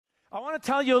I want to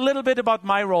tell you a little bit about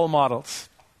my role models.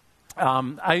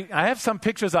 I have some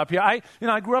pictures up here. I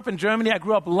grew up in Germany. I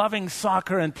grew up loving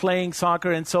soccer and playing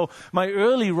soccer, and so my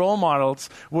early role models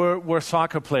were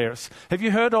soccer players. Have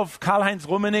you heard of Karl-Heinz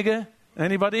Rummenigge?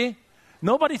 Anybody?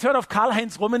 Nobody's heard of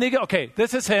Karl-Heinz Rummenigge? Okay,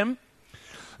 this is him.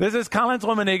 This is Karl-Heinz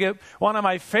Rummenigge, one of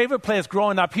my favorite players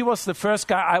growing up. He was the first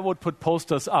guy I would put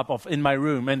posters up of in my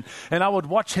room, and I would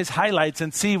watch his highlights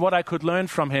and see what I could learn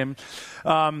from him.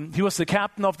 He was the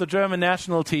captain of the German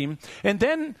national team. And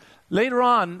then later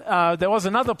on, there was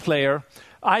another player.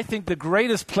 I think the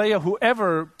greatest player who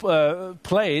ever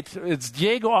played. It's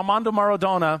Diego Armando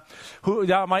Maradona, who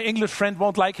my English friend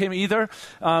won't like him either.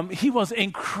 He was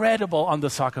incredible on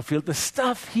the soccer field. The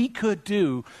stuff he could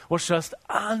do was just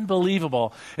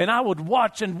unbelievable. And I would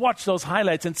watch those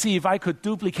highlights and see if I could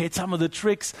duplicate some of the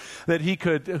tricks that he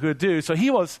could do. So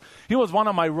he was one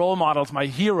of my role models, my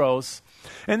heroes.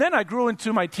 And then I grew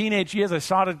into my teenage years. I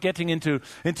started getting into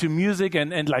music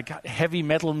and like heavy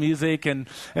metal music and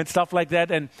stuff like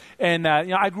that. And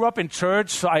I grew up in church,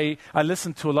 so I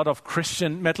listened to a lot of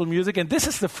Christian metal music. And this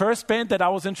is the first band that I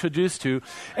was introduced to.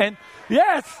 And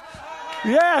yes.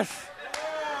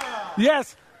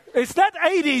 Is that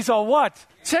 80s or what?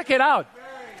 Check it out.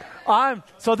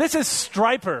 So this is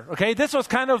Stryper, okay? This was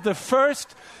kind of the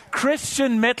first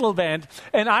Christian metal band.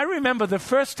 And I remember the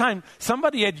first time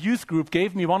somebody at youth group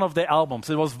gave me one of their albums.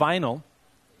 It was vinyl.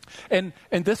 And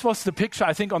this was the picture,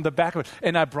 I think, on the back of it.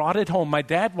 And I brought it home. My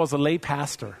dad was a lay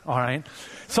pastor, all right?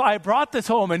 So I brought this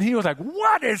home, and he was like,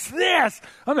 "What is this?"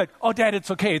 I'm like, "Oh, Dad,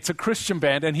 it's okay. It's a Christian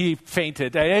band." And he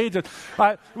fainted.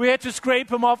 We had to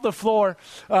scrape him off the floor.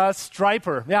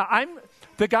 Stryper. Yeah,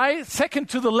 the guy second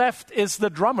to the left is the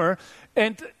drummer.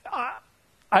 And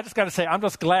I just got to say, I'm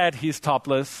just glad he's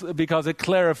topless because it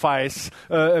clarifies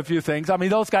a few things. I mean,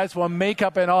 those guys wore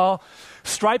makeup and all.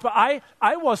 Stryper,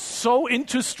 I was so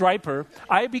into Stryper,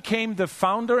 I became the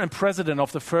founder and president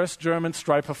of the first German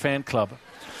Stryper fan club.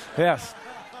 Yes.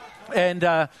 And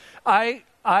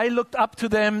I looked up to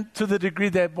them to the degree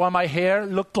that my hair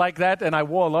looked like that, and I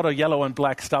wore a lot of yellow and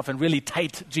black stuff and really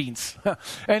tight jeans.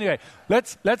 Anyway,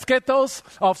 let's get those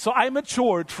off. So I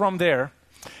matured from there.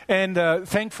 And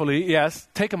thankfully, yes,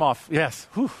 take them off. Yes,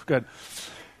 whew, good.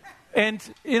 And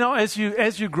as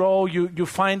you grow, you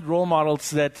find role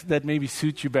models that maybe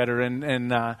suit you better.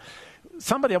 And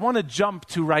somebody I want to jump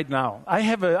to right now. I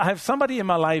have somebody in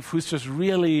my life who's just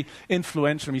really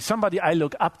influential to me. Somebody I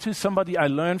look up to. Somebody I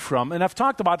learn from. And I've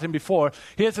talked about him before.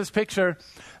 Here's his picture.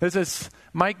 This is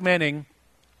Mike Manning.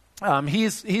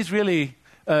 He's really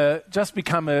just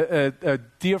become a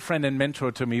dear friend and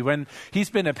mentor to me. When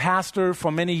he's been a pastor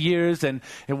for many years and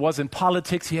it was in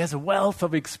politics, he has a wealth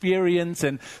of experience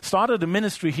and started a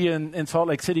ministry here in Salt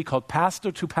Lake City called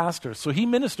Pastor to Pastor. So he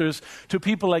ministers to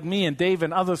people like me and Dave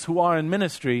and others who are in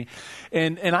ministry.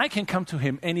 And I can come to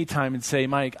him anytime and say,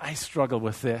 "Mike, I struggle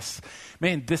with this.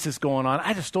 Man, this is going on.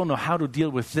 I just don't know how to deal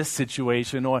with this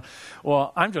situation." Or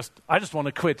I just want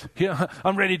to quit.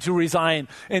 I'm ready to resign.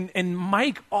 And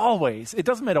Mike always, it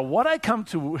doesn't matter what I come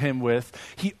to him with,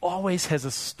 he always has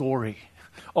a story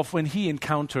of when he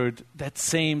encountered that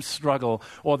same struggle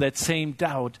or that same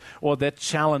doubt or that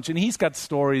challenge. And he's got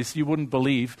stories you wouldn't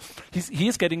believe.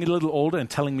 He's getting a little older and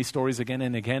telling me stories again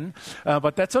and again,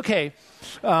 but that's okay.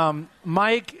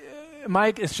 Mike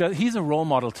is he's a role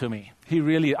model to me.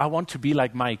 I want to be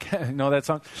like Mike. That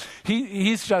song.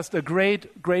 He's just a great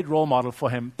role model for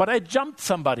him. But I jumped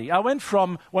somebody. I went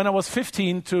from when I was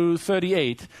 15 to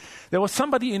 38. There was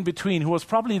somebody in between who was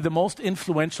probably the most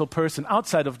influential person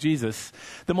outside of Jesus,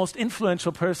 the most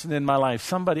influential person in my life,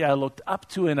 somebody I looked up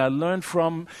to and I learned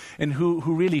from and who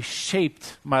really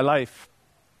shaped my life.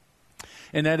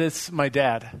 And that is my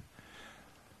dad.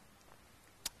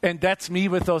 And that's me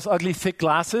with those ugly thick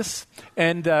glasses.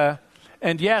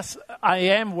 And yes, I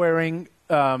am wearing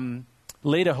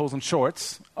lederhosen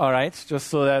shorts, all right, just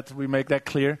so that we make that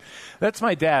clear. That's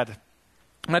my dad.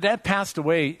 My dad passed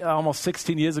away almost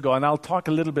 16 years ago, and I'll talk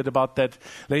a little bit about that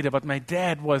later. But my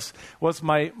dad was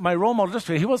my role model.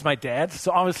 He was my dad,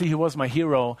 so obviously he was my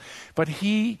hero. But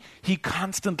he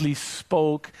constantly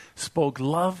spoke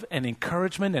love and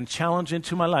encouragement and challenge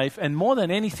into my life. And more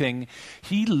than anything,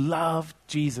 he loved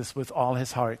Jesus with all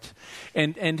his heart.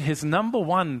 And his number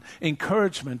one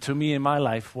encouragement to me in my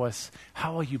life was,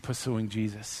 "How are you pursuing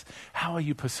Jesus? How are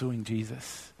you pursuing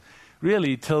Jesus?"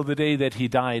 Really, till the day that he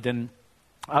died. And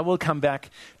I will come back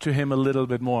to him a little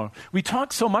bit more. We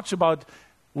talked so much about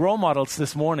role models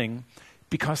this morning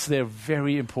because they're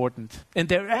very important. And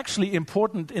they're actually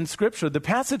important in Scripture. The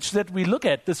passage that we look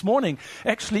at this morning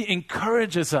actually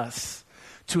encourages us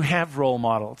to have role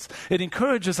models. It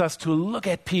encourages us to look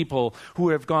at people who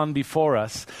have gone before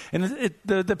us. And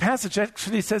the passage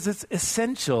actually says it's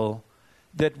essential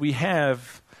that we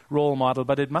have role model,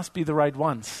 but it must be the right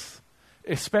ones.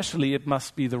 Especially it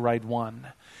must be the right one.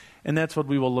 And that's what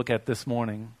we will look at this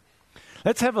morning.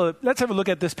 Let's have a look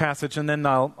at this passage, and then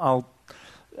I'll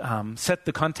set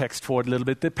the context for it a little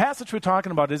bit. The passage we're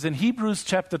talking about is in Hebrews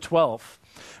chapter 12,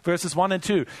 verses 1 and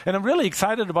 2. And I'm really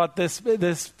excited about this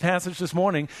passage this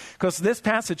morning, because this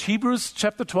passage, Hebrews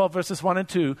chapter 12, verses 1 and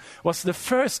 2, was the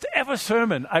first ever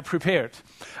sermon I prepared.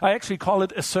 I actually call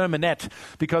it a sermonette,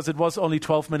 because it was only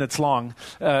 12 minutes long.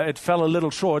 It fell a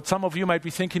little short. Some of you might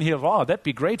be thinking here, oh, that'd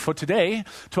be great for today,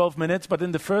 12 minutes. But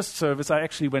in the first service, I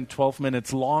actually went 12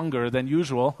 minutes longer than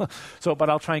usual. But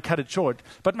I'll try and cut it short.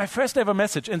 But my first ever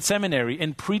message in seminary,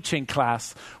 in preaching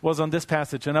class, was on this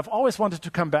passage. And I've always wanted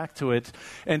to come back to it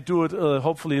and do it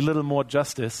hopefully a little more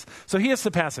justice. So here's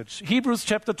the passage. Hebrews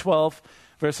chapter 12,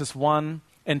 verses 1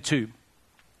 and 2.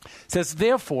 It says,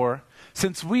 therefore,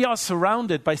 since we are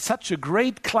surrounded by such a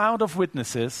great cloud of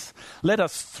witnesses, let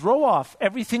us throw off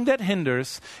everything that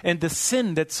hinders and the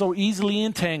sin that so easily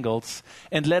entangles,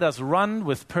 and let us run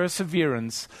with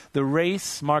perseverance the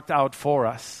race marked out for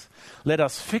us. Let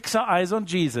us fix our eyes on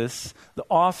Jesus, the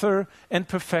author and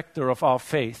perfecter of our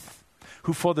faith,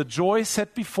 who for the joy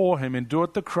set before him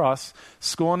endured the cross,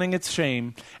 scorning its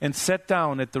shame, and sat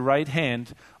down at the right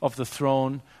hand of the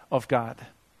throne of God.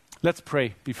 Let's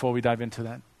pray before we dive into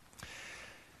that.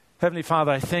 Heavenly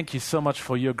Father, I thank you so much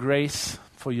for your grace,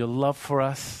 for your love for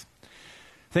us.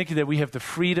 Thank you that we have the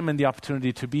freedom and the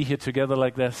opportunity to be here together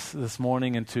like this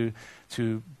morning, and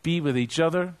to be with each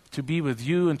other, to be with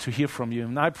you, and to hear from you.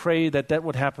 And I pray that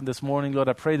would happen this morning, Lord.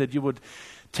 I pray that you would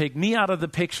take me out of the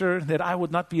picture, that I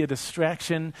would not be a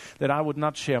distraction, that I would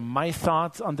not share my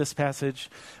thoughts on this passage,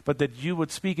 but that you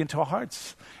would speak into our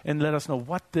hearts and let us know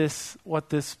what this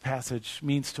passage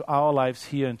means to our lives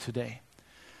here and today.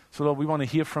 So, Lord, we want to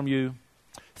hear from you.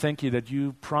 Thank you that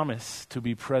you promise to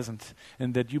be present,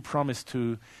 and that you promise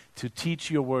to teach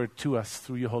your word to us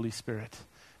through your Holy Spirit.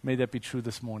 May that be true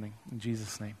this morning. In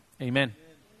Jesus' name, amen.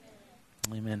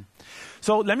 Amen.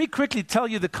 So let me quickly tell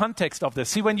you the context of this.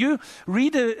 See, when you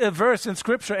read a verse in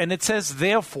Scripture and it says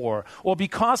therefore, or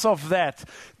because of that,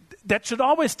 that should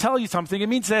always tell you something. It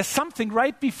means there's something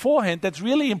right beforehand that's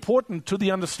really important to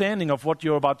the understanding of what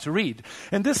you're about to read.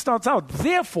 And this starts out,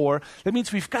 therefore, that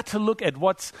means we've got to look at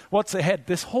what's ahead.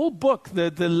 This whole book,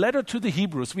 the letter to the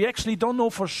Hebrews, we actually don't know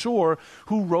for sure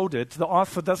who wrote it. The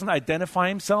author doesn't identify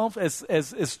himself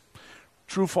as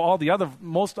true for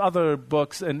most other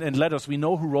books and letters. We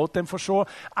know who wrote them for sure.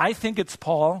 I think it's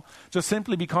Paul, just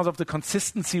simply because of the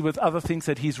consistency with other things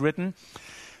that he's written.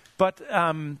 But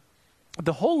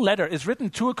the whole letter is written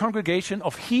to a congregation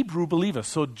of Hebrew believers,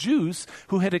 so Jews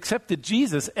who had accepted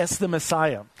Jesus as the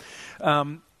Messiah.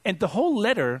 And the whole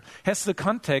letter has the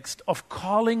context of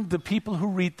calling the people who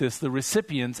read this, the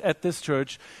recipients at this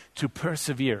church, to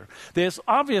persevere. There's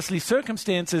obviously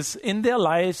circumstances in their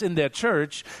lives, in their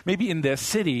church, maybe in their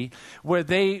city, where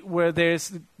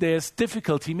there's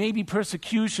difficulty, maybe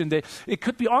persecution. It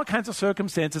could be all kinds of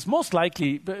circumstances, most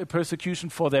likely persecution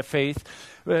for their faith,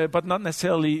 but not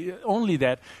necessarily only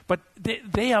that. But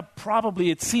they are probably,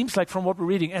 it seems like from what we're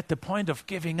reading, at the point of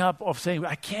giving up, of saying,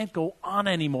 I can't go on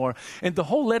anymore. And the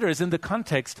whole letter is in the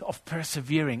context of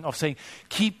persevering, of saying,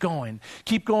 keep going.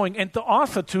 And the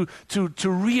author to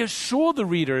reassure the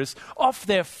readers of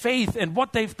their faith and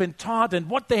what they've been taught and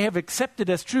what they have accepted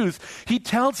as truth, he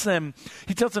tells them,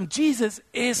 Jesus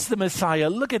is the Messiah.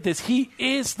 Look at this. He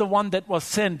is the one that was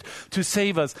sent to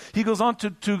save us. He goes on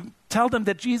to tell them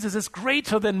that Jesus is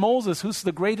greater than Moses, who's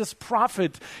the greatest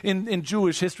prophet in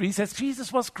Jewish history. He says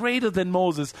Jesus was greater than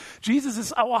Moses. Jesus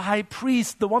is our high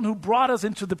priest, the one who brought us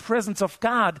into the presence of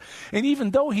God. And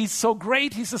even though he's so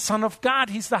great, he's the Son of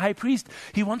God, he's the high priest,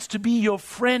 he wants to be your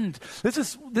friend. This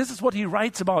is what he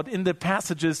writes about in the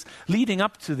passages leading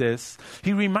up to this.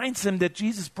 He reminds them that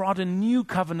Jesus brought a new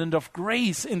covenant of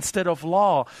grace instead of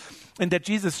law, and that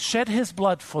Jesus shed his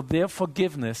blood for their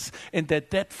forgiveness, and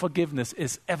that forgiveness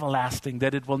is everlasting,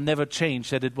 that it will never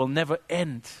change, that it will never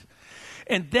end.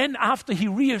 And then after he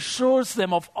reassures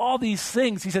them of all these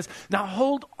things, he says, now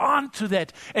hold on to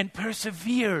that and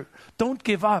persevere. Don't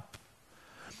give up.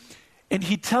 And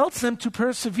he tells them to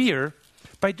persevere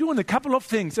by doing a couple of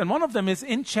things. And one of them is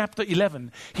in chapter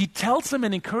 11. He tells them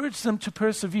and encourages them to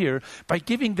persevere by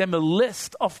giving them a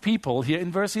list of people here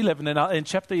in verse 11 and in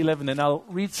chapter 11, and I'll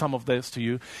read some of those to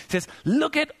you. He says,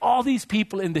 look at all these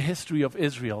people in the history of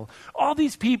Israel. All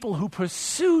these people who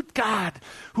pursued God,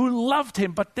 who loved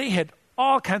him, but they had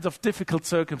all kinds of difficult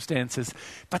circumstances,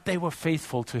 but they were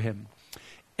faithful to him.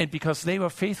 And because they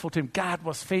were faithful to him, God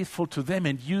was faithful to them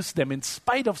and used them in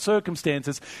spite of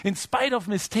circumstances, in spite of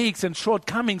mistakes and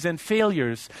shortcomings and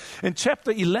failures. In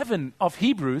chapter 11 of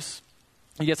Hebrews,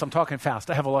 yes, I'm talking fast.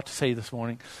 I have a lot to say this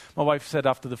morning. My wife said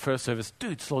after the first service,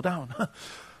 dude, slow down.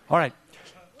 All right.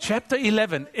 Chapter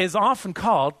 11 is often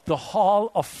called the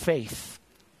Hall of Faith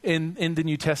in the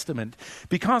New Testament,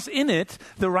 because in it,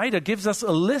 the writer gives us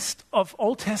a list of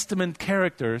Old Testament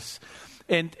characters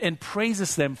and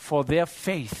praises them for their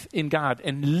faith in God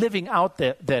and living out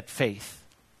that faith.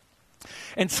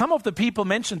 And some of the people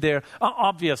mentioned there are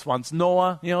obvious ones.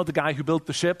 Noah, the guy who built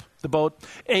the ship, the boat.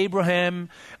 Abraham,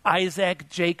 Isaac,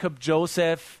 Jacob,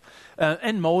 Joseph,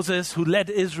 and Moses, who led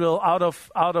Israel out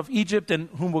of Egypt, and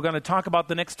whom we're going to talk about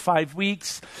the next 5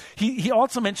 weeks. He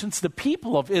also mentions the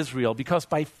people of Israel, because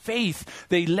by faith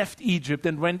they left Egypt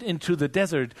and went into the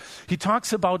desert. He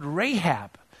talks about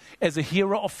Rahab as a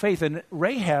hero of faith. And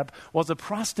Rahab was a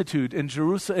prostitute in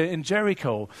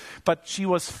Jericho, but she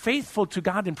was faithful to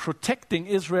God in protecting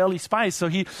Israeli spies. So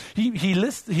he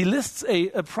lists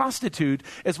a prostitute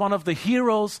as one of the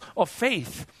heroes of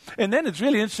faith. And then it's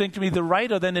really interesting to me, the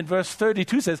writer then in verse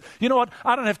 32 says, you know what,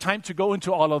 I don't have time to go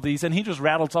into all of these. And he just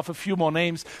rattles off a few more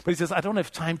names, but he says, I don't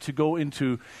have time to go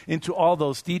into all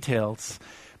those details.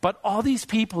 But all these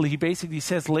people, he basically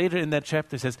says later in that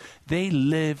chapter, says, they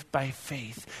lived by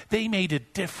faith. They made a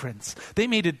difference. They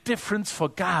made a difference for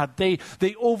God. They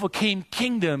overcame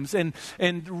kingdoms and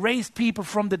raised people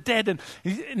from the dead,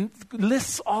 and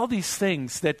lists all these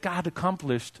things that God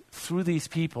accomplished through these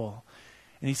people.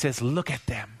 And he says, look at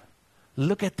them.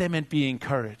 Look at them and be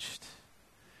encouraged.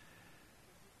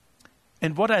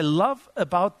 And what I love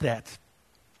about that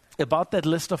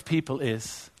list of people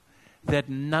is that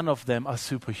none of them are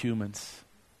superhumans.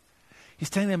 He's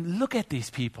telling them, look at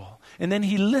these people. And then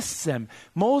he lists them.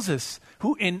 Moses,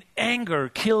 who in anger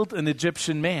killed an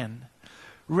Egyptian man.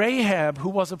 Rahab, who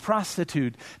was a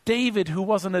prostitute. David, who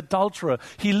was an adulterer.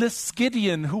 He lists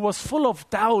Gideon, who was full of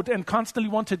doubt and constantly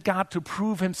wanted God to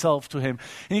prove himself to him.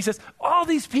 And he says, all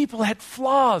these people had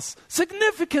flaws,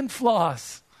 significant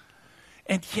flaws.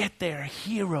 And yet they are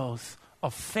heroes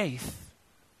of faith.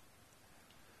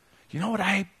 You know what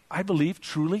I believe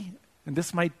truly, and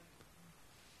this might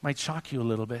shock you a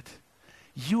little bit.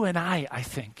 You and I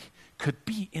think, could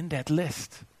be in that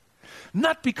list.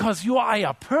 Not because you or I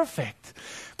are perfect,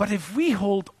 but if we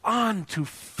hold on to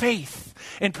faith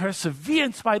and persevere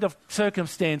in spite of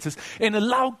circumstances and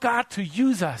allow God to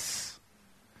use us,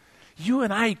 you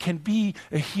and I can be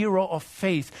a hero of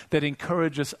faith that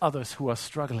encourages others who are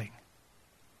struggling.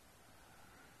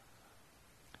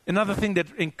 Another thing that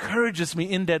encourages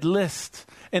me in that list,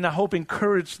 and I hope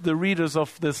encouraged the readers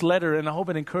of this letter, and I hope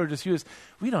it encourages you, is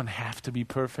we don't have to be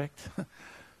perfect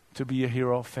to be a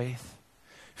hero of faith.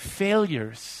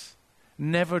 Failures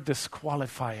never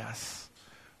disqualify us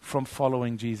from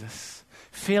following Jesus.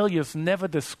 Failures never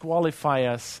disqualify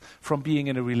us from being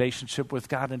in a relationship with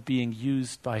God and being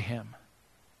used by Him.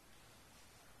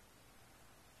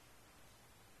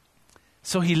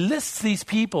 So he lists these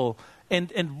people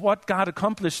and what God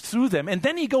accomplished through them. And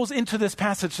then he goes into this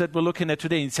passage that we're looking at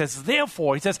today. He says,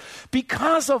 therefore, he says,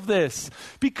 because of this,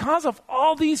 because of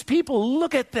all these people,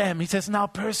 look at them. He says, now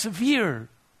persevere.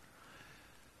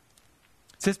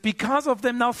 It says, because of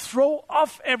them, now throw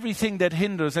off everything that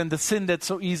hinders and the sin that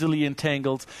so easily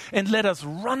entangles, and let us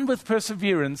run with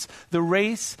perseverance the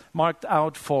race marked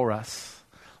out for us.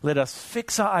 Let us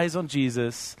fix our eyes on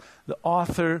Jesus, the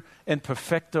author and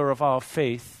perfecter of our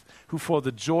faith, who for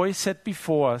the joy set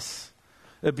before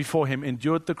him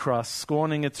endured the cross,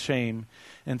 scorning its shame,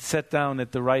 and sat down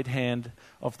at the right hand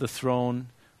of the throne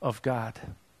of God.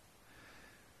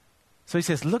 So he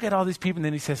says, look at all these people, and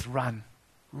then he says, run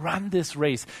this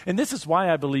race. And this is why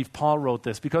I believe Paul wrote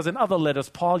this, because in other letters,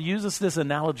 Paul uses this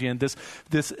analogy and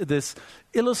this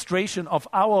illustration of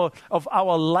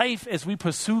our life as we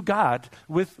pursue God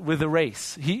with a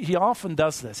race. He often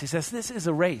does this. He says, this is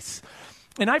a race.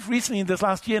 And I've recently, in this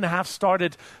last year and a half,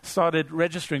 started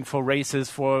registering for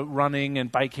races, for running and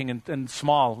biking and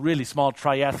really small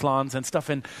triathlons and stuff.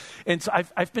 And so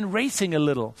I've been racing a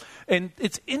little. And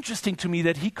it's interesting to me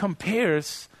that he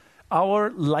compares our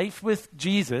life with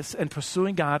Jesus and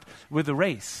pursuing God with a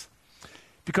race.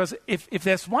 Because if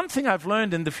there's one thing I've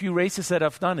learned in the few races that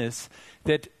I've done, is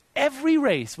that every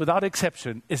race, without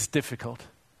exception, is difficult.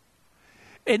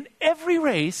 In every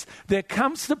race, there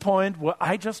comes the point where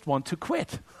I just want to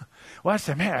quit. Well, I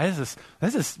say, man,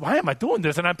 this is, why am I doing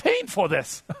this? And I'm paying for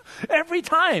this every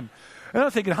time. And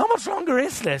I'm thinking, how much longer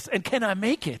is this? And can I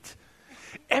make it?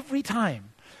 Every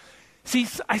time. See,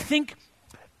 I think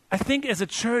as a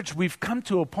church, we've come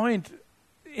to a point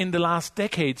in the last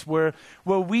decades where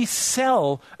we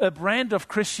sell a brand of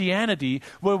Christianity,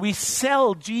 where we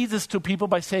sell Jesus to people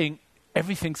by saying,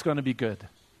 everything's going to be good.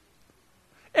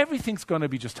 Everything's going to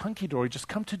be just hunky-dory. Just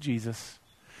come to Jesus,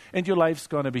 and your life's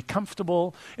going to be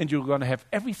comfortable, and you're going to have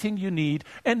everything you need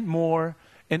and more,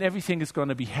 and everything is going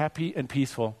to be happy and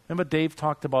peaceful. Remember Dave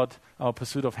talked about our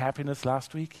pursuit of happiness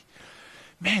last week?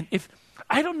 Man,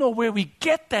 I don't know where we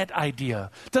get that idea.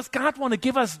 Does God want to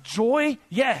give us joy?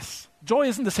 Yes. Joy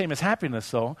isn't the same as happiness,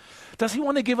 though. Does he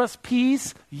want to give us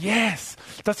peace? Yes.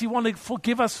 Does he want to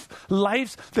give us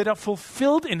lives that are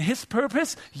fulfilled in his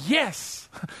purpose? Yes.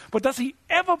 But does he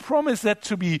ever promise that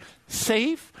to be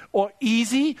safe or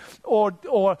easy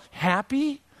or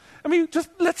happy? I mean,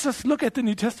 let's just look at the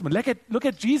New Testament. Look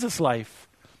at Jesus' life.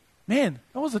 Man,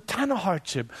 that was a ton of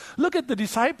hardship. Look at the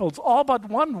disciples. All but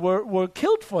one were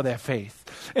killed for their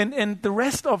faith. And the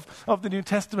rest of the New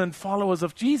Testament followers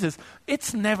of Jesus,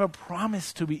 it's never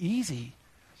promised to be easy.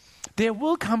 There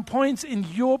will come points in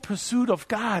your pursuit of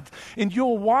God, in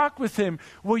your walk with him,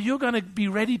 where you're going to be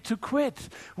ready to quit,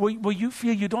 where you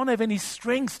feel you don't have any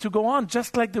strength to go on,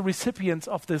 just like the recipients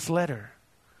of this letter.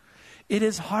 It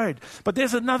is hard. But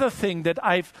there's another thing that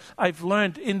I've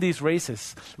learned in these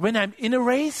races. When I'm in a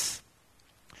race,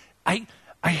 I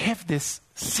have this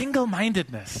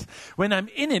single-mindedness. When I'm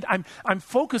in it, I'm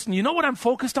focused. And you know what I'm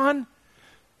focused on?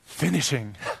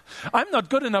 Finishing. I'm not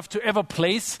good enough to ever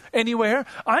place anywhere.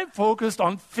 I'm focused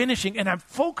on finishing, and I'm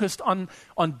focused on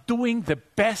doing the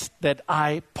best that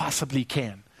I possibly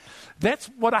can. That's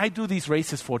what I do these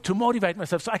races for, to motivate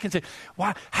myself so I can say,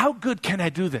 wow, how good can I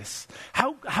do this?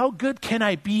 How good can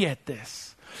I be at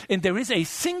this? And there is a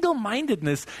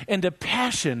single-mindedness and a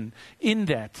passion in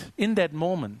that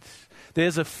moment.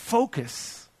 There's a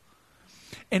focus.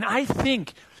 And I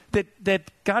think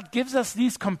that God gives us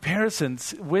these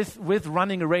comparisons with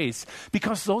running a race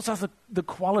because those are the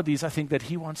qualities I think that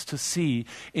he wants to see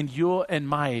in your and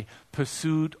my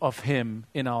pursuit of him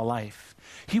in our life.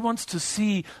 He wants to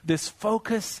see this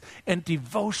focus and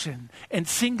devotion and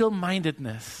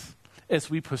single-mindedness as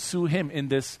we pursue him in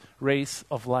this race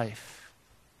of life.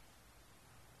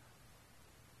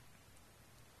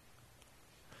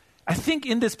 I think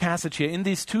in this passage here, in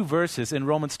these 2 verses in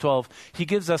Romans 12, he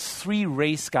gives us 3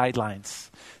 race guidelines.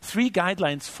 3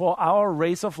 guidelines for our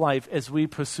race of life as we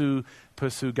pursue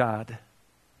God.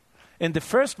 And the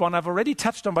first one I've already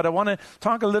touched on, but I want to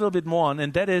talk a little bit more on,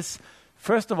 and that is,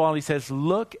 first of all, he says,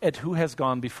 look at who has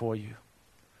gone before you.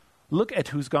 Look at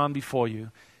who's gone before you.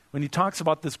 When he talks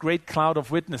about this great cloud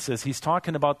of witnesses, he's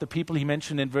talking about the people he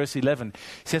mentioned in verse 11.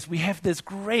 He says, we have this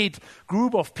great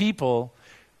group of people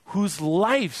whose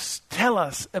lives tell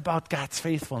us about God's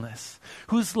faithfulness,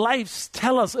 whose lives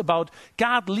tell us about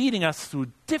God leading us through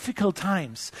difficult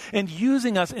times and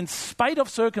using us in spite of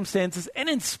circumstances and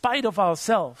in spite of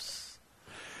ourselves.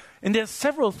 And there's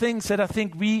several things that I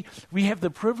think we have the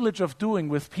privilege of doing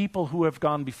with people who have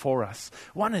gone before us.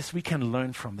 One is we can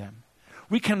learn from them.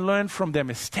 We can learn from their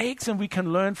mistakes, and we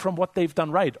can learn from what they've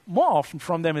done right, more often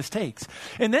from their mistakes.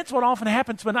 And that's what often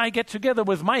happens when I get together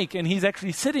with Mike, and he's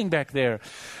actually sitting back there,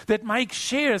 that Mike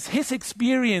shares his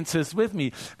experiences with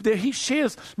me. That he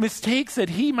shares mistakes that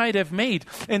he might have made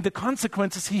and the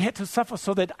consequences he had to suffer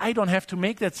so that I don't have to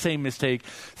make that same mistake.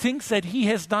 Things that he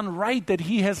has done right, that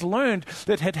he has learned,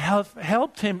 that had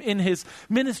helped him in his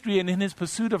ministry and in his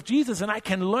pursuit of Jesus, and I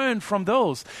can learn from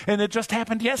those. And it just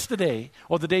happened yesterday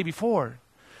or the day before.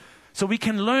 So we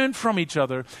can learn from each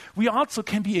other. We also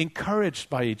can be encouraged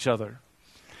by each other.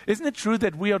 Isn't it true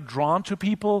that we are drawn to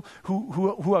people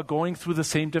who are going through the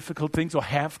same difficult things or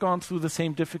have gone through the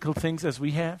same difficult things as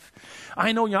we have?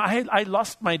 I know, I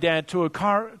lost my dad to a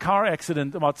car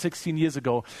accident about 16 years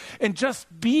ago. And just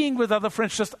being with other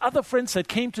friends, just other friends that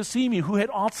came to see me who had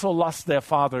also lost their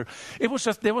father,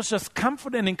 there was just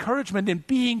comfort and encouragement in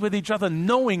being with each other,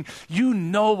 knowing you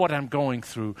know what I'm going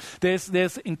through.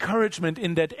 There's encouragement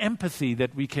in that empathy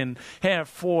that we can have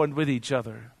for and with each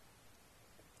other.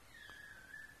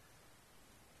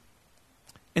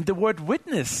 And the word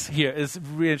witness here is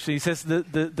really interesting. He says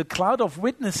the cloud of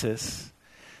witnesses.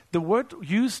 The word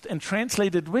used and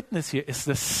translated witness here is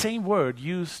the same word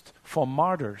used for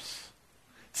martyrs.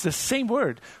 It's the same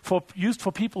word used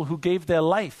for people who gave their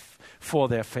life for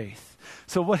their faith.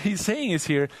 So what he's saying is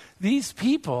here, these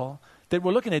people that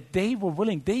we're looking at, they were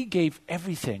willing, they gave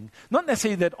everything. Not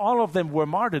necessarily that all of them were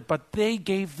martyred, but they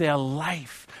gave their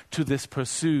life to this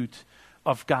pursuit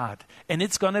of God. And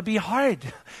it's going to be hard.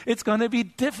 It's going to be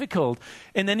difficult.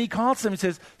 And then he calls them and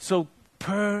says, so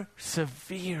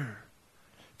persevere.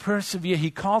 Persevere.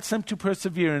 He calls them to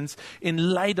perseverance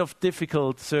in light of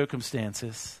difficult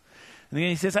circumstances. And then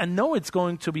he says, I know it's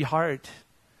going to be hard.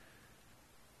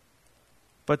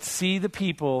 but see the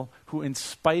people who, in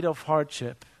spite of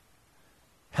hardship,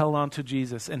 held on to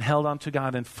Jesus and held on to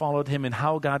God and followed him, and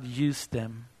how God used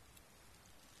them.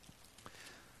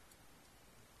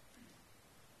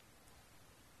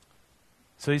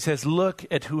 So he says, look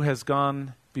at who has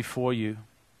gone before you.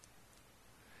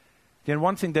 Again,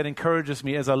 one thing that encourages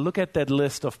me as I look at that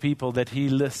list of people that he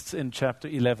lists in chapter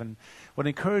 11, what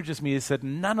encourages me is that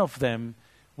none of them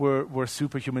were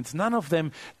superhumans. None of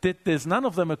them did this. None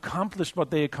of them accomplished what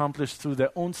they accomplished through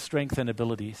their own strength and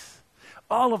abilities.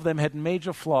 All of them had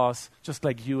major flaws, just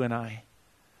like you and I.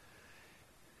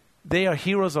 They are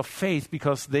heroes of faith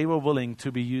because they were willing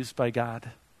to be used by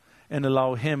God and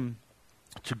allow him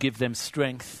to give them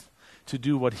strength to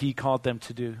do what he called them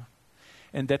to do.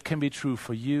 And that can be true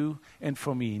for you and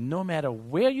for me. No matter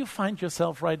where you find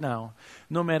yourself right now,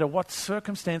 no matter what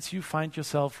circumstance you find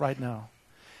yourself right now,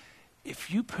 if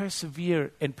you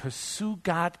persevere and pursue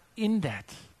God in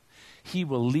that, he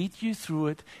will lead you through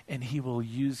it, and he will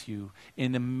use you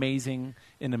in amazing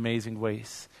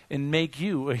ways and make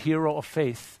you a hero of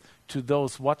faith to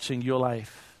those watching your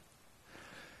life.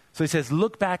 So he says,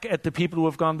 look back at the people who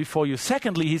have gone before you.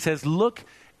 Secondly, he says, look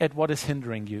at what is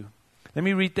hindering you. Let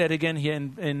me read that again here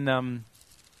in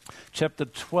chapter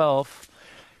 12.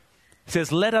 It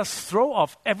says, let us throw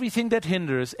off everything that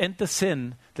hinders and the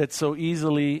sin that so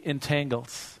easily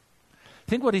entangles. I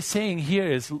think what he's saying here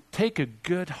is take a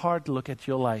good hard look at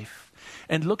your life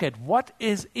and look at what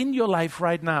is in your life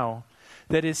right now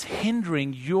that is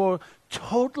hindering your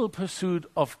total pursuit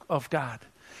of God.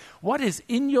 What is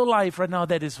in your life right now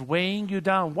that is weighing you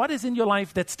down? What is in your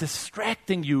life that's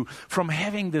distracting you from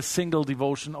having this single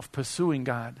devotion of pursuing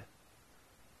God?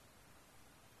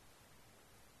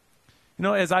 You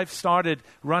know, as I've started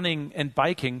running and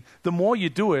biking, the more you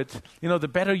do it, the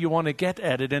better you want to get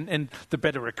at it and the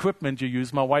better equipment you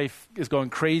use. My wife is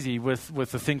going crazy with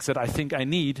the things that I think I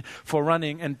need for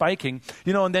running and biking.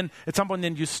 And then at some point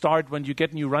then you start, when you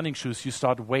get new running shoes, you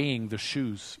start weighing the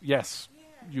shoes. Yes.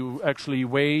 You actually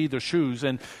weigh the shoes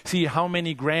and see how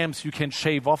many grams you can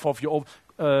shave off of your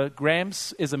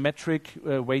grams is a metric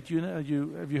weight unit.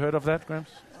 Have you heard of that, grams?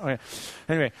 Okay.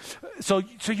 Anyway, so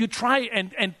you try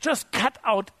and just cut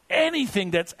out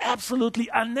anything that's absolutely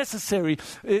unnecessary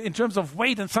in terms of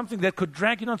weight and something that could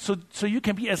drag you down, so you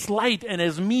can be as light and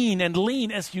as mean and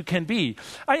lean as you can be.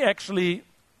 I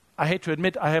hate to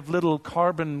admit, I have little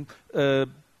carbon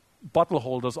bottle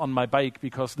holders on my bike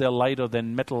because they're lighter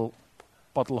than metal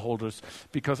bottle holders,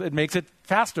 because it makes it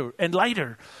faster and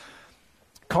lighter.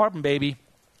 Carbon, baby.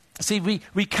 See,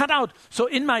 we cut out. So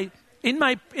in my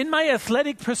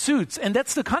athletic pursuits, and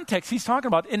that's the context he's talking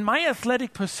about, in my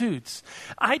athletic pursuits,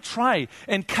 I try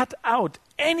and cut out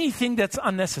anything that's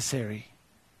unnecessary.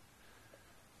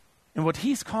 And what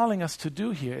he's calling us to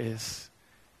do here is,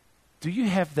 do you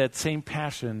have that same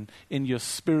passion in your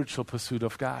spiritual pursuit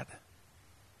of God?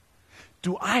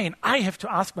 And I have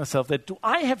to ask myself that, do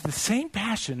I have the same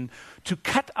passion to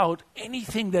cut out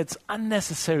anything that's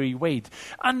unnecessary weight,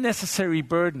 unnecessary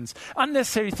burdens,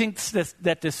 unnecessary things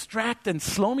that distract and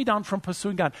slow me down from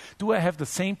pursuing God? Do I have the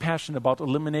same passion about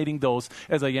eliminating those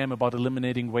as I am about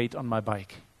eliminating weight on my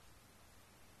bike?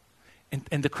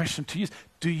 And the question to you is,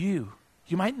 do you?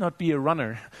 You might not be a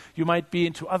runner. You might be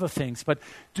into other things. But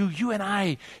do you and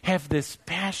I have this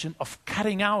passion of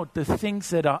cutting out the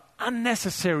things that are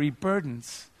unnecessary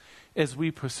burdens as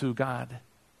we pursue God?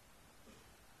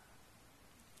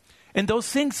 And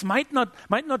those things might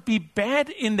not be bad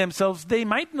in themselves. They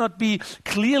might not be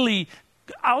clearly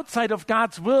outside of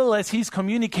God's will as he's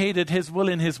communicated his will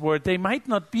in his word. They might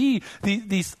not be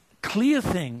these clear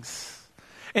things.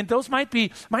 And those might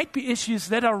be issues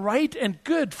that are right and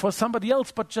good for somebody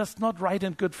else, but just not right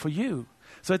and good for you.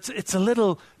 So it's a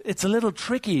little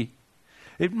tricky.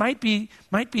 It might be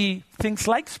things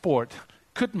like sport.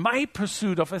 Could my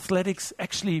pursuit of athletics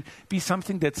actually be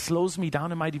something that slows me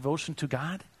down in my devotion to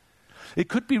God? It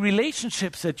could be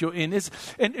relationships that you're in.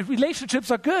 And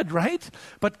relationships are good, right?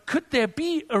 But could there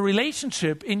be a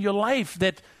relationship in your life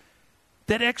that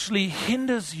actually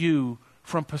hinders you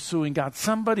from pursuing God?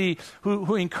 Somebody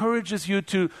who encourages you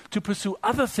to pursue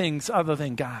other things other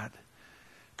than God?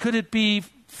 Could it be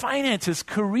finances,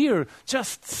 career,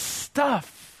 just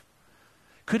stuff?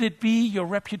 Could it be your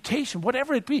reputation?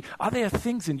 Whatever it be, are there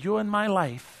things in your and my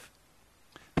life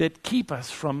that keep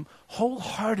us from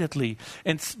wholeheartedly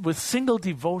and with single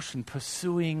devotion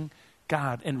pursuing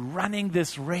God and running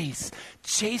this race,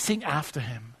 chasing after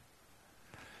him?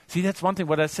 See, that's one thing,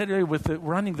 what I said earlier with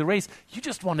running the race. You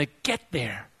just want to get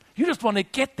there. You just want to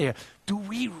get there. Do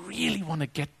we really want to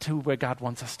get to where God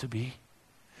wants us to be?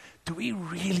 Do we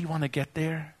really want to get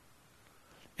there?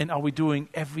 And are we doing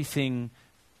everything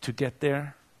to get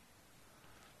there?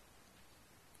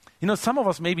 You know, some of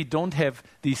us maybe don't have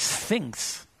these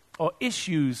things or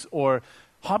issues or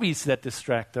hobbies that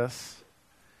distract us.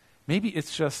 Maybe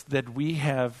it's just that we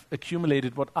have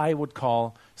accumulated what I would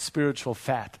call spiritual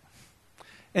fat.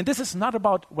 And this is not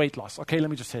about weight loss. Okay, let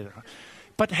me just say that.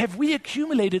 But have we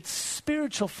accumulated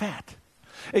spiritual fat?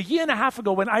 A year and a half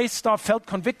ago when I felt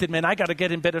convicted, man, I got to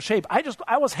get in better shape.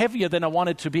 I was heavier than I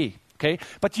wanted to be. Okay,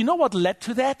 but you know what led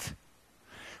to that?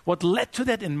 What led to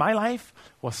that in my life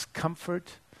was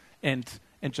comfort and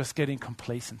just getting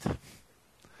complacent.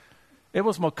 It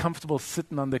was more comfortable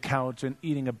sitting on the couch and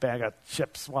eating a bag of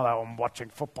chips while I'm watching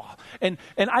football. And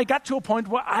I got to a point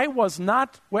where I was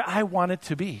not where I wanted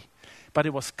to be. But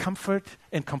it was comfort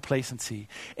and complacency.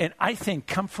 And I think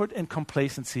comfort and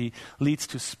complacency leads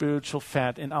to spiritual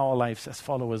fat in our lives as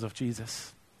followers of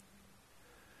Jesus.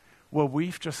 Where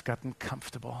we've just gotten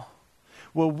comfortable.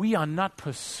 Where we are not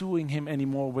pursuing him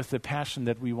anymore with the passion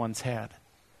that we once had.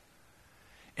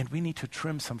 And we need to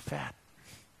trim some fat.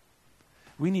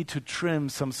 We need to trim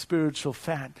some spiritual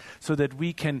fat so that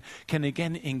we can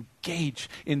again engage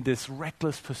in this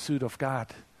reckless pursuit of God,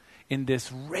 in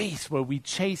this race where we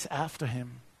chase after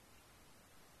him.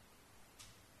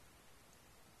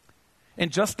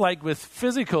 And just like with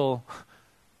physical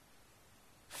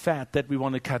fat that we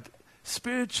want to cut,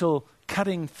 spiritual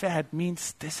cutting fat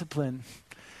means discipline.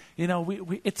 You know,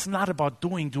 it's not about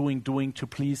doing to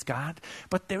please God,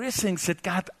 but there is things that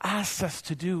God asks us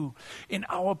to do in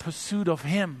our pursuit of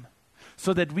him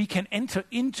so that we can enter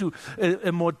into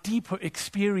a more deeper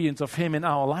experience of him in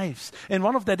our lives. And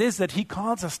one of that is that he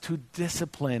calls us to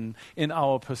discipline in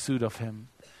our pursuit of him.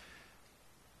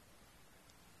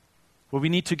 Where we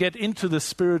need to get into the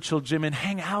spiritual gym and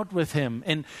hang out with him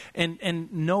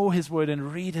and know his word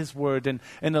and read his word and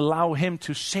allow him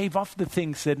to shave off the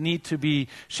things that need to be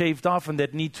shaved off and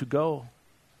that need to go.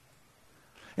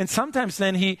 And sometimes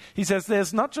then he says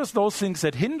there's not just those things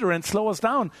that hinder and slow us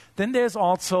down. Then there's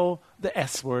also the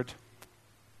S word,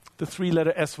 the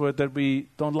 3-letter S word that we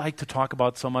don't like to talk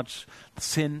about so much,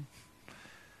 sin.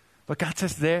 But God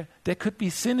says there could be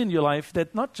sin in your life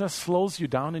that not just slows you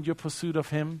down in your pursuit of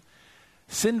him.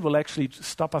 Sin will actually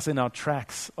stop us in our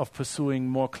tracks of pursuing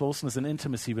more closeness and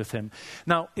intimacy with him.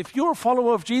 Now, if you're a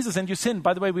follower of Jesus and you sin,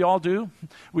 by the way, we all do.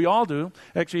 We all do.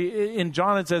 Actually, in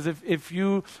John it says if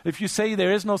you say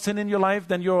there is no sin in your life,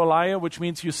 then you're a liar, which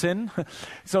means you sin.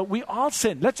 So we all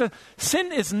sin.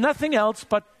 Sin is nothing else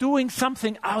but doing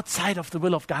something outside of the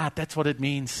will of God. That's what it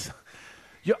means.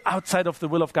 You're outside of the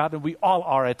will of God, and we all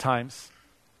are at times.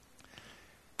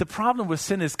 The problem with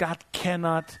sin is God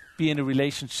cannot be in a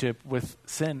relationship with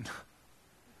sin.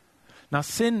 Now,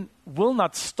 sin will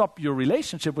not stop your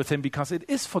relationship with him because it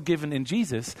is forgiven in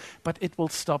Jesus, but it will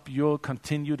stop your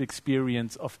continued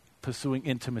experience of pursuing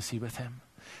intimacy with him.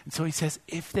 And so he says,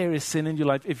 if there is sin in your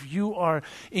life, if you are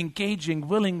engaging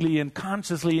willingly and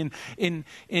consciously in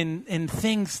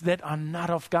things that are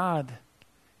not of God,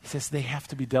 he says they have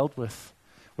to be dealt with.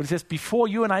 What he says, before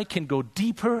you and I can go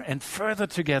deeper and further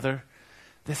together,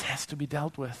 this has to be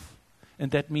dealt with.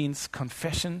 And that means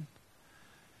confession,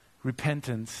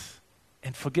 repentance,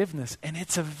 and forgiveness. And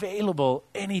it's available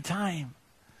anytime.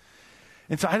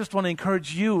 And so I just want to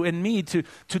encourage you and me to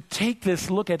take this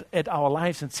look at our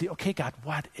lives and see, okay, God,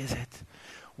 what is it?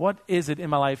 What is it in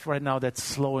my life right now that's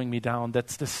slowing me down,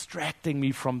 that's distracting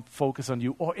me from focus on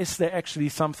you? Or is there actually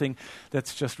something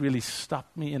that's just really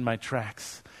stopped me in my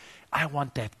tracks? I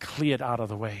want that cleared out of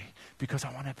the way because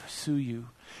I want to pursue you.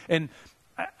 And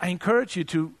I encourage you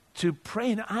to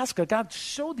pray and ask God,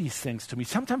 show these things to me.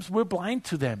 Sometimes we're blind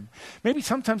to them. Maybe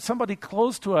sometimes somebody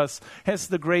close to us has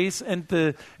the grace and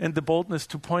the boldness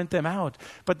to point them out.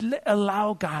 But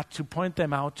allow God to point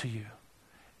them out to you.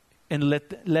 And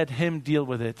let him deal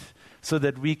with it so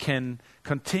that we can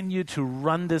continue to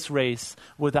run this race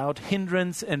without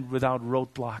hindrance and without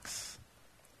roadblocks.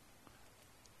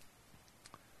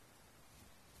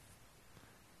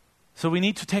 So we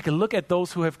need to take a look at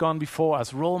those who have gone before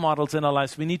us, role models in our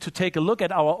lives. We need to take a look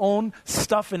at our own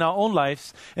stuff in our own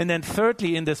lives. And then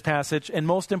thirdly in this passage, and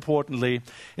most importantly,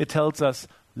 it tells us,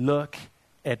 look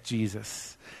at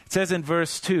Jesus. It says in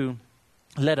verse 2,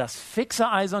 let us fix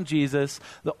our eyes on Jesus,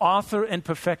 the author and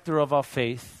perfecter of our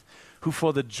faith, who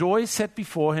for the joy set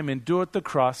before him endured the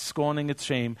cross, scorning its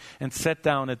shame, and sat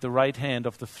down at the right hand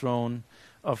of the throne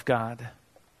of God.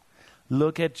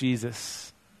 Look at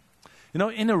Jesus. You know,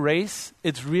 in a race,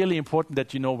 it's really important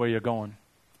that you know where you're going.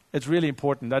 It's really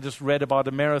important. I just read about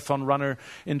a marathon runner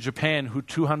in Japan who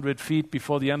 200 feet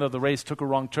before the end of the race took a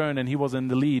wrong turn and he was in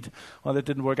the lead. Well, that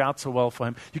didn't work out so well for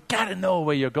him. You got to know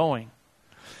where you're going.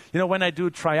 when I do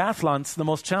triathlons, the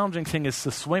most challenging thing is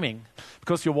the swimming,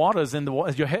 because your water is in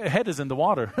the your head is in the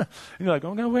water. And you're like,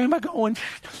 okay, where am I going?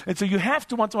 And so you have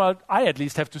to, once in a while, I at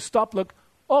least have to stop, look,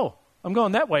 oh, I'm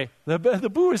going that way. The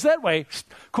boo is that way.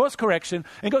 Course correction.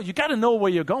 And go, you got to know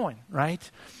where you're going, right?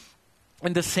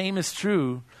 And the same is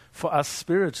true for us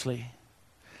spiritually.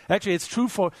 Actually, it's true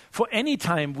for any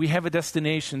time we have a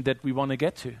destination that we want to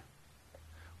get to.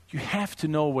 You have to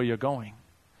know where you're going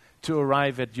to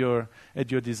arrive at your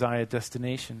desired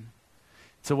destination.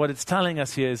 So what it's telling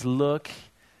us here is look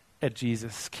at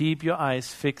Jesus. Keep your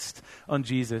eyes fixed on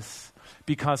Jesus,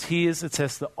 because he is, it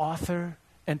says, the author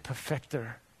and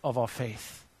perfecter of our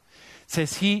faith. It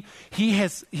says he's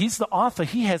the author.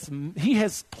 He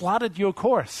has plotted your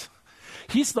course.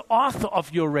 He's the author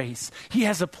of your race. He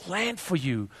has a plan for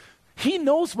you. He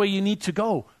knows where you need to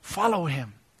go. Follow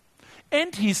him.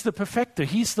 And he's the perfecter.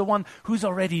 He's the one who's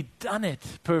already done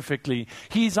it perfectly.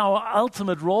 He's our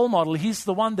ultimate role model. He's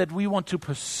the one that we want to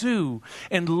pursue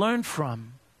and learn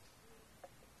from.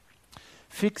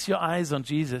 Fix your eyes on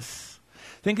Jesus.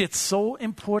 I think it's so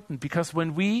important, because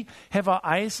when we have our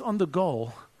eyes on the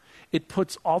goal, it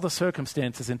puts all the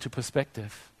circumstances into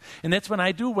perspective. And that's when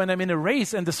I'm in a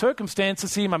race and the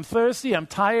circumstances seem, I'm thirsty, I'm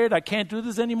tired, I can't do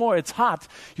this anymore, it's hot.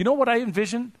 You know what I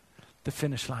envision? The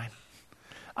finish line.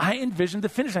 I envision the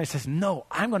finish line. It says, no,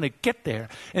 I'm going to get there.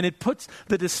 And it puts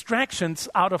the distractions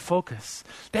out of focus.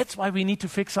 That's why we need to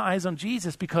fix our eyes on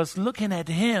Jesus, because looking at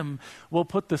him will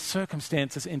put the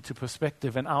circumstances into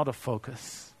perspective and out of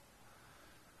focus.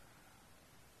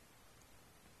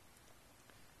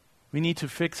 We need to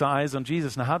fix our eyes on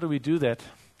Jesus. Now, how do we do that?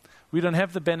 We don't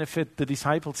have the benefit the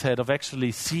disciples had of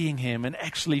actually seeing him and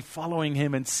actually following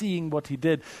him and seeing what he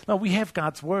did. No, we have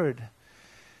God's word.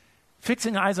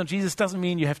 Fixing eyes on Jesus doesn't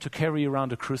mean you have to carry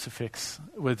around a crucifix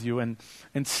with you and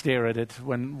stare at it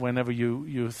whenever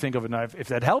you think of it. Now, if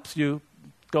that helps you,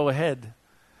 go ahead.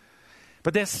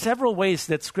 But there's several ways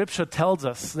that Scripture tells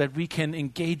us that we can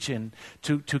engage in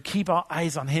to keep our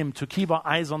eyes on him, to keep our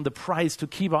eyes on the prize, to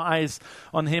keep our eyes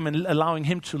on him and allowing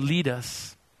him to lead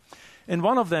us. And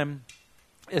one of them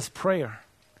is prayer.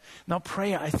 Now,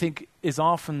 prayer, I think, is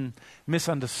often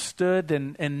misunderstood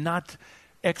and not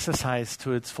exercised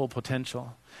to its full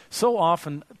potential. So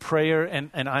often prayer,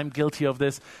 and I'm guilty of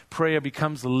this, prayer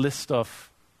becomes a list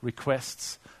of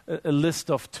requests, a list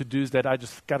of to-dos that I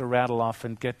just got to rattle off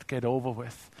and get over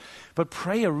with. But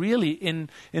prayer really in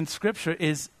Scripture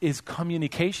is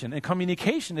communication. And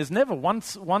communication is never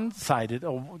one-sided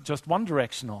or just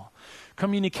one-directional.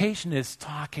 Communication is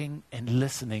talking and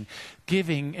listening,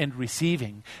 giving and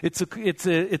receiving. It's a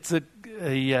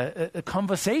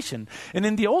conversation. And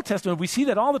in the Old Testament, we see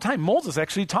that all the time. Moses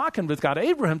actually talking with God,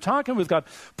 Abraham talking with God.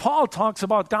 Paul talks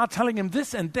about God telling him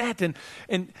this and that. And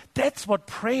that's what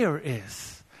prayer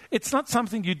is. It's not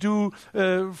something you do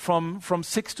from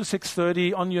 6 to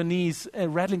 6:30 on your knees,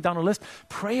 rattling down a list.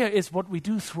 Prayer is what we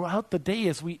do throughout the day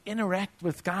as we interact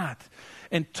with God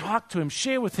and talk to him,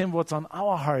 share with him what's on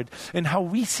our heart and how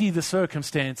we see the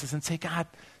circumstances, and say, God,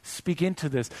 speak into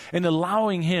this, and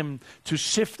allowing him to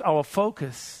shift our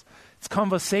focus. It's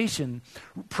conversation.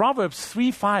 Proverbs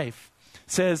 3:5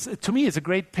 says, to me, it's a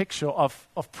great picture of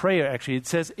prayer, actually. It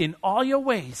says, in all your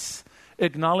ways,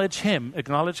 acknowledge him,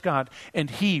 acknowledge God, and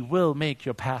he will make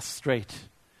your path straight.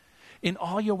 In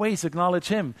all your ways, acknowledge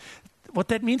him. What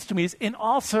that means to me is, in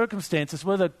all circumstances,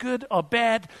 whether good or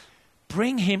bad,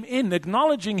 bring him in.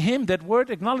 Acknowledging him, that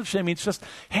word acknowledge him means just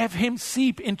have him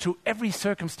seep into every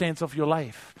circumstance of your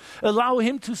life. Allow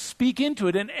him to speak into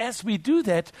it. And as we do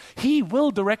that, he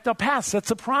will direct our paths.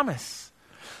 That's a promise.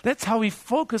 That's how we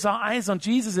focus our eyes on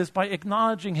Jesus, is by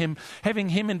acknowledging him, having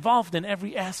him involved in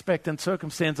every aspect and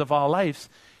circumstance of our lives.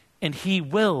 And he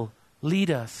will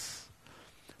lead us.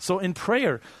 So in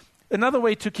prayer, another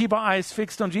way to keep our eyes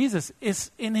fixed on Jesus is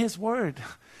in his word,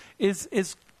 is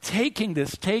taking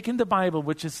the Bible,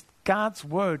 which is God's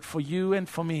word for you and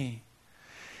for me,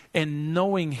 and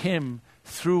knowing him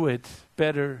through it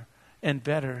better and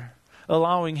better,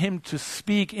 allowing him to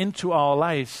speak into our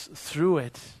lives through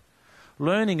it,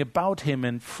 learning about him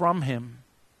and from him.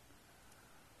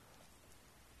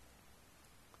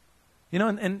 You know,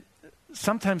 and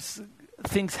sometimes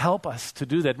things help us to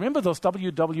do that. Remember those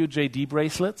WWJD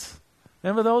bracelets?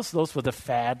 Remember those? Those were the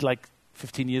fad like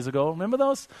 15 years ago. Remember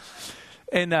those?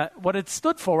 And what it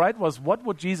stood for, right, was what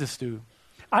would Jesus do?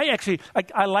 I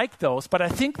like those, but I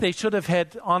think they should have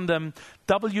had on them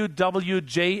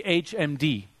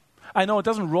WWJHMD. I know it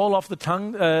doesn't roll off the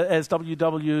tongue as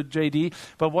WWJD,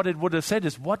 but what it would have said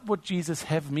is, what would Jesus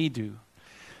have me do?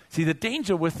 See, the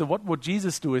danger with the what would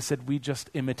Jesus do is that we just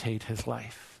imitate his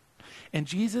life. And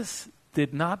Jesus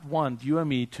did not want you and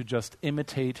me to just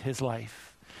imitate his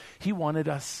life. He wanted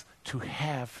us to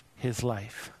have his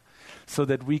life so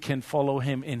that we can follow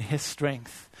him in his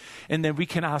strength. And then we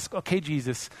can ask, okay,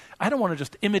 Jesus, I don't want to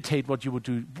just imitate what you would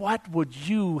do. What would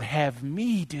you have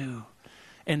me do?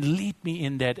 And lead me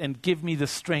in that and give me the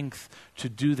strength to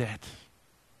do that.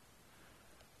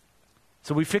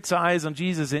 So we fix our eyes on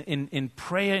Jesus in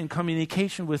prayer, in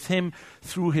communication with him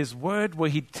through his word, where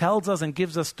he tells us and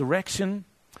gives us direction.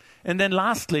 And then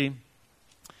lastly,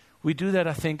 we do that,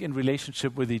 I think, in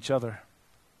relationship with each other.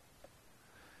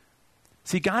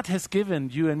 See, God has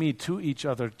given you and me to each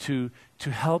other to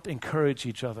help encourage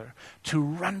each other, to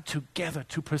run together,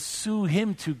 to pursue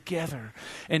him together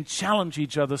and challenge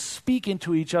each other, speak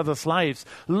into each other's lives,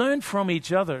 learn from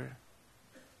each other.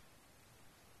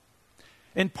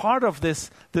 And part of this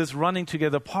running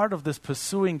together, part of this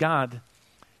pursuing God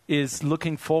is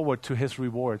looking forward to his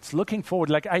rewards. Looking forward,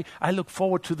 like I look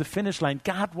forward to the finish line.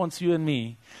 God wants you and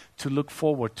me to look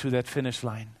forward to that finish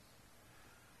line.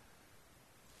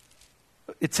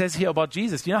 It says here about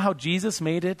Jesus. You know how Jesus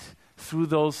made it through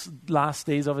those last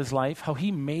days of his life? How he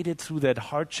made it through that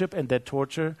hardship and that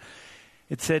torture?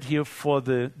 It said here, for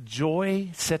the joy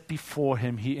set before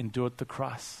him, he endured the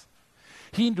cross.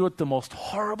 He endured the most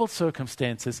horrible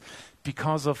circumstances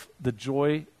because of the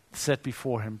joy set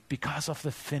before him, because of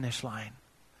the finish line.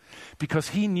 Because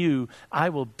he knew, I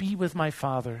will be with my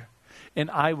Father,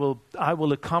 and I will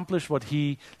accomplish what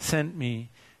he sent me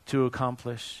to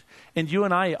accomplish. And you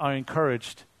and I are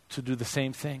encouraged to do the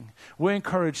same thing. We're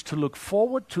encouraged to look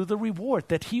forward to the reward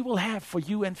that he will have for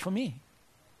you and for me.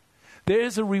 There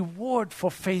is a reward for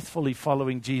faithfully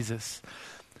following Jesus.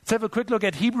 Let's have a quick look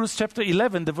at Hebrews chapter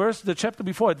 11, the chapter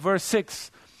before it, verse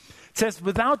 6. It says,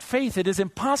 without faith it is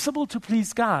impossible to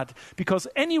please God, because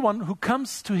anyone who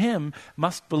comes to him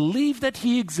must believe that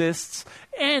he exists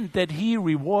and that he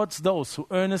rewards those who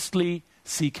earnestly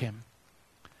seek him.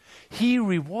 He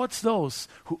rewards those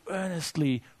who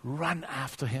earnestly run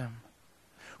after him,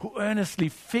 who earnestly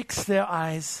fix their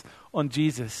eyes on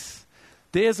Jesus.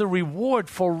 There's a reward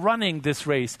for running this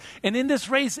race. And in this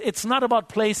race, it's not about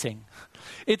placing.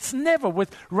 It's never,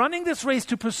 with running this race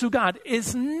to pursue God,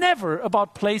 is never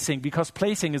about placing, because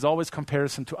placing is always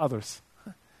comparison to others.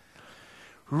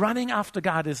 Running after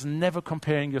God is never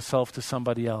comparing yourself to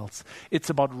somebody else. It's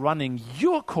about running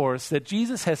your course that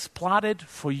Jesus has plotted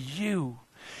for you.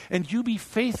 And you be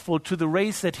faithful to the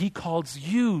race that he calls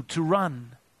you to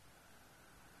run.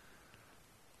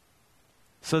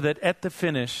 So that at the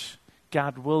finish,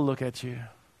 God will look at you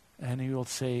and he will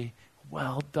say,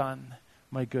 well done,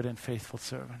 my good and faithful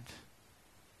servant.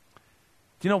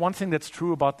 Do you know one thing that's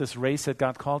true about this race that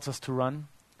God calls us to run?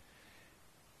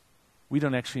 We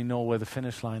don't actually know where the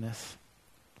finish line is,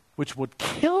 which would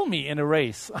kill me in a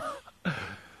race.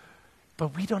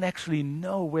 But we don't actually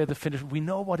know where the finish. We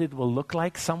know what it will look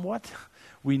like somewhat.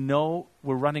 We know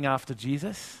we're running after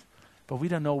Jesus, but we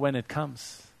don't know when it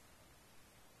comes.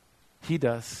 He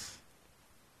does.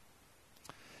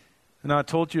 And I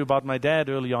told you about my dad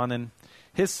early on, and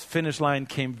his finish line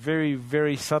came very,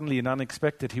 very suddenly and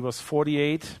unexpected. He was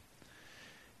 48.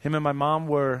 Him and my mom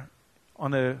were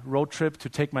on a road trip to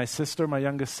take my sister, my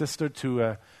youngest sister, to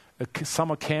a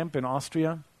summer camp in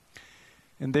Austria.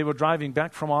 And they were driving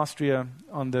back from Austria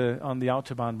on the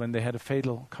Autobahn when they had a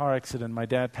fatal car accident. My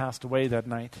dad passed away that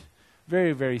night,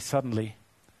 very, very suddenly.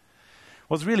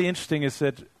 What's really interesting is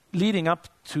that leading up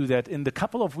to that, in the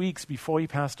couple of weeks before he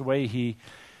passed away, he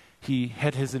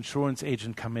had his insurance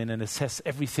agent come in and assess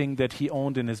everything that he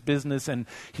owned in his business. And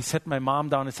he sat my mom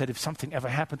down and said, if something ever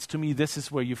happens to me, this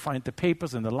is where you find the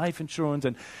papers and the life insurance.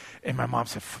 And my mom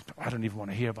said, I don't even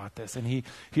want to hear about this. And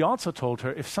he also told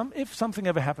her, if something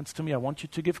ever happens to me, I want you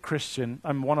to give Christian,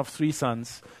 I'm one of 3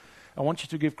 sons, I want you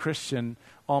to give Christian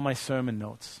all my sermon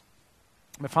notes.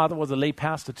 My father was a lay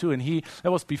pastor too, and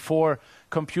that was before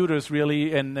computers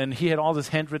really, and he had all his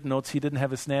handwritten notes. He didn't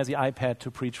have a snazzy iPad to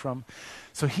preach from.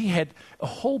 So he had a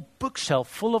whole bookshelf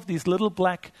full of these little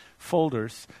black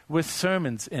folders with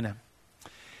sermons in them.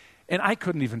 And I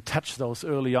couldn't even touch those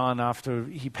early on after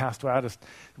he passed away. I just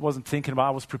wasn't thinking about it.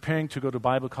 I was preparing to go to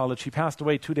Bible college. He passed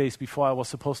away 2 days before I was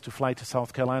supposed to fly to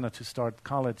South Carolina to start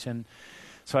college. And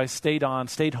so I stayed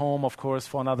home, of course,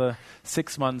 for another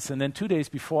 6 months. And then 2 days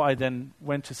before I then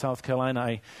went to South Carolina,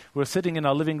 we were sitting in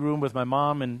our living room with my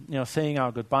mom and, saying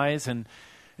our goodbyes. And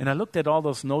I looked at all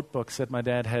those notebooks that my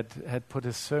dad had put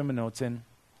his sermon notes in.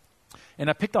 And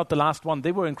I picked out the last one.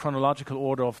 They were in chronological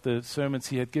order of the sermons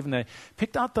he had given. I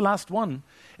picked out the last one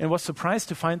and was surprised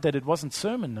to find that it wasn't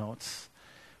sermon notes,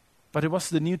 but it was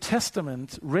the New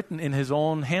Testament written in his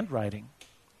own handwriting.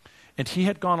 And he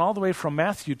had gone all the way from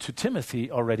Matthew to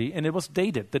Timothy already, and it was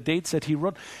dated, the dates that he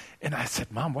wrote. And I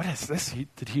said, Mom, what is this?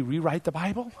 Did he rewrite the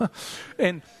Bible?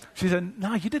 And she said,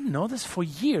 no, you didn't know this. For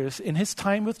years, in his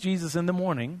time with Jesus in the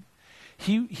morning,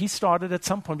 he started at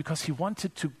some point because he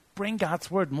wanted to bring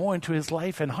God's word more into his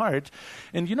life and heart.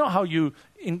 And you know how you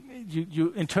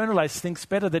internalize things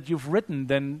better that you've written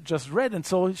than just read. And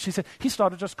so she said, he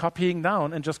started just copying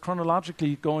down and just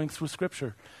chronologically going through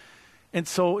Scripture. And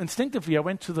so instinctively, I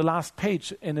went to the last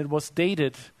page, and it was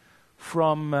dated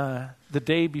from the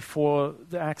day before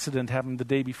the accident happened, the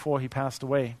day before he passed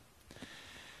away.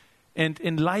 And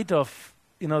in light of,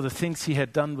 the things he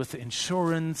had done with the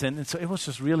insurance, and so it was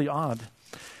just really odd.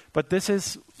 But this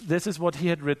is what he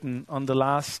had written on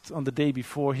the day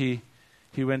before he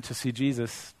went to see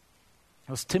Jesus.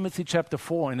 It was Timothy chapter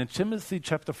 4, and in Timothy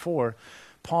chapter 4,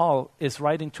 Paul is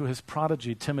writing to his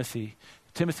prodigy Timothy,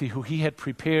 who he had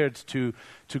prepared to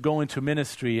go into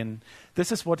ministry. And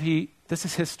this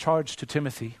is his charge to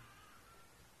Timothy.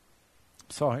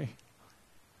 Sorry.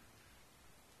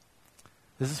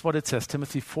 This is what it says,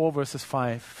 Timothy 4, verses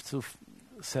 5 to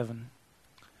 7.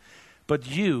 But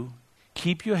you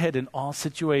keep your head in all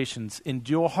situations,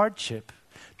 endure hardship,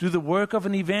 do the work of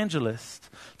an evangelist,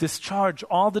 discharge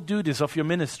all the duties of your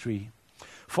ministry.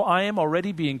 For I am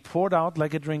already being poured out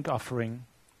like a drink offering,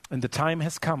 and the time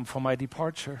has come for my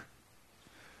departure.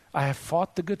 I have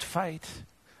fought the good fight.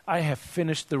 I have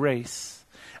finished the race.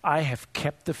 I have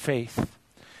kept the faith.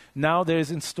 Now there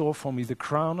is in store for me the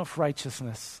crown of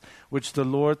righteousness, which the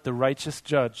Lord, the righteous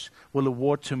judge, will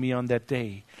award to me on that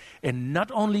day. And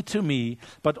not only to me,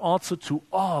 but also to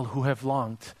all who have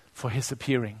longed for his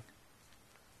appearing.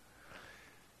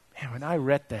 Man, when I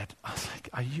read that, I was like,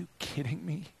 are you kidding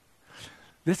me?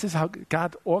 This is how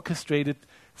God orchestrated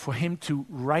for him to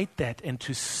write that and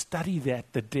to study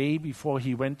that the day before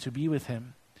he went to be with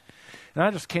him. And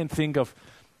I just can't help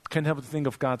but think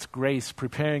of God's grace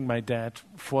preparing my dad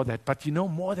for that. But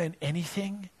more than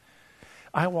anything,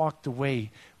 I walked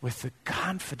away with the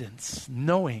confidence,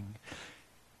 knowing,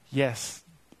 yes,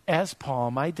 as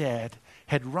Paul, my dad,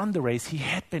 had run the race, he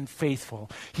had been faithful.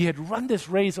 He had run this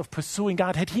race of pursuing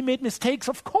God. Had he made mistakes?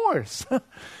 Of course.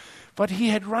 But he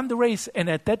had run the race, and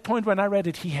at that point when I read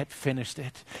it, he had finished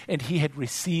it, and he had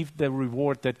received the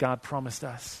reward that God promised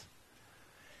us.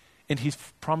 And he's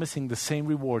promising the same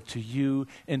reward to you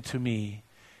and to me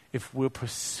if we're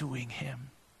pursuing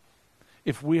him,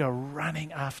 if we are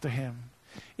running after him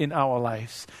in our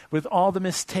lives, with all the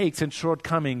mistakes and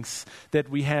shortcomings that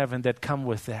we have and that come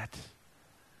with that.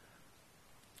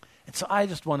 And so I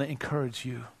just want to encourage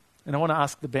you, and I want to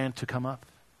ask the band to come up.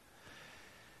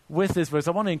 With this verse,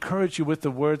 I want to encourage you with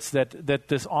the words that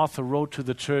this author wrote to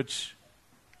the church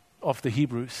of the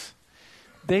Hebrews.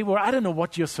 They were, I don't know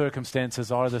what your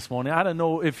circumstances are this morning. I don't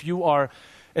know if you are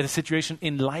at a situation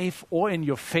in life or in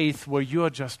your faith where you are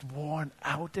just worn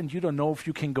out and you don't know if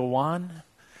you can go on,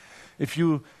 if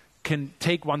you can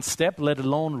take one step, let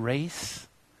alone race.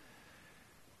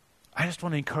 I just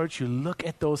want to encourage you, look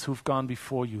at those who've gone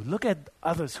before you. Look at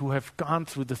others who have gone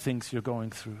through the things you're going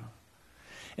through.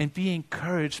 And be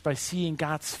encouraged by seeing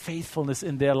God's faithfulness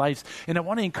in their lives. And I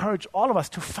want to encourage all of us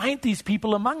to find these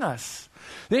people among us.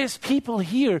 There's people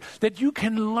here that you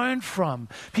can learn from.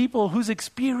 People whose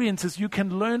experiences you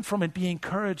can learn from and be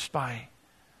encouraged by.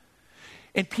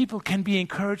 And people can be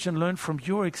encouraged and learn from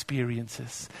your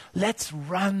experiences. Let's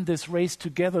run this race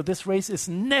together. This race is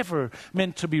never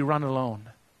meant to be run alone.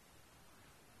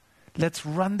 Let's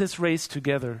run this race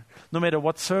together, no matter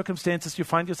what circumstances you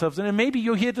find yourselves in. And maybe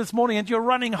you're here this morning and you're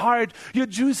running hard, you're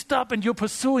juiced up and you're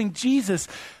pursuing Jesus.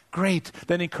 Great,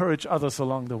 then encourage others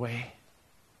along the way.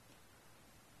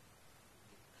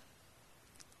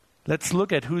 Let's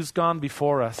look at who's gone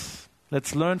before us.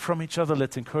 Let's learn from each other.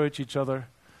 Let's encourage each other.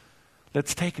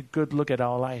 Let's take a good look at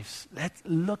our lives. Let's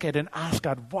look at and ask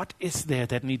God, what is there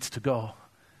that needs to go?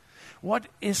 What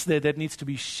is there that needs to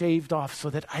be shaved off so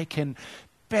that I can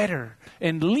better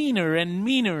and leaner and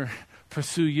meaner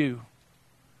pursue you?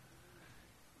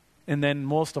 And then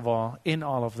most of all, in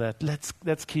all of that,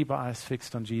 let's keep our eyes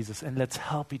fixed on Jesus and let's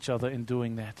help each other in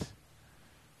doing that.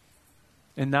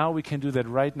 And now we can do that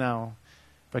right now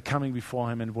by coming before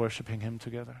him and worshiping him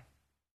together.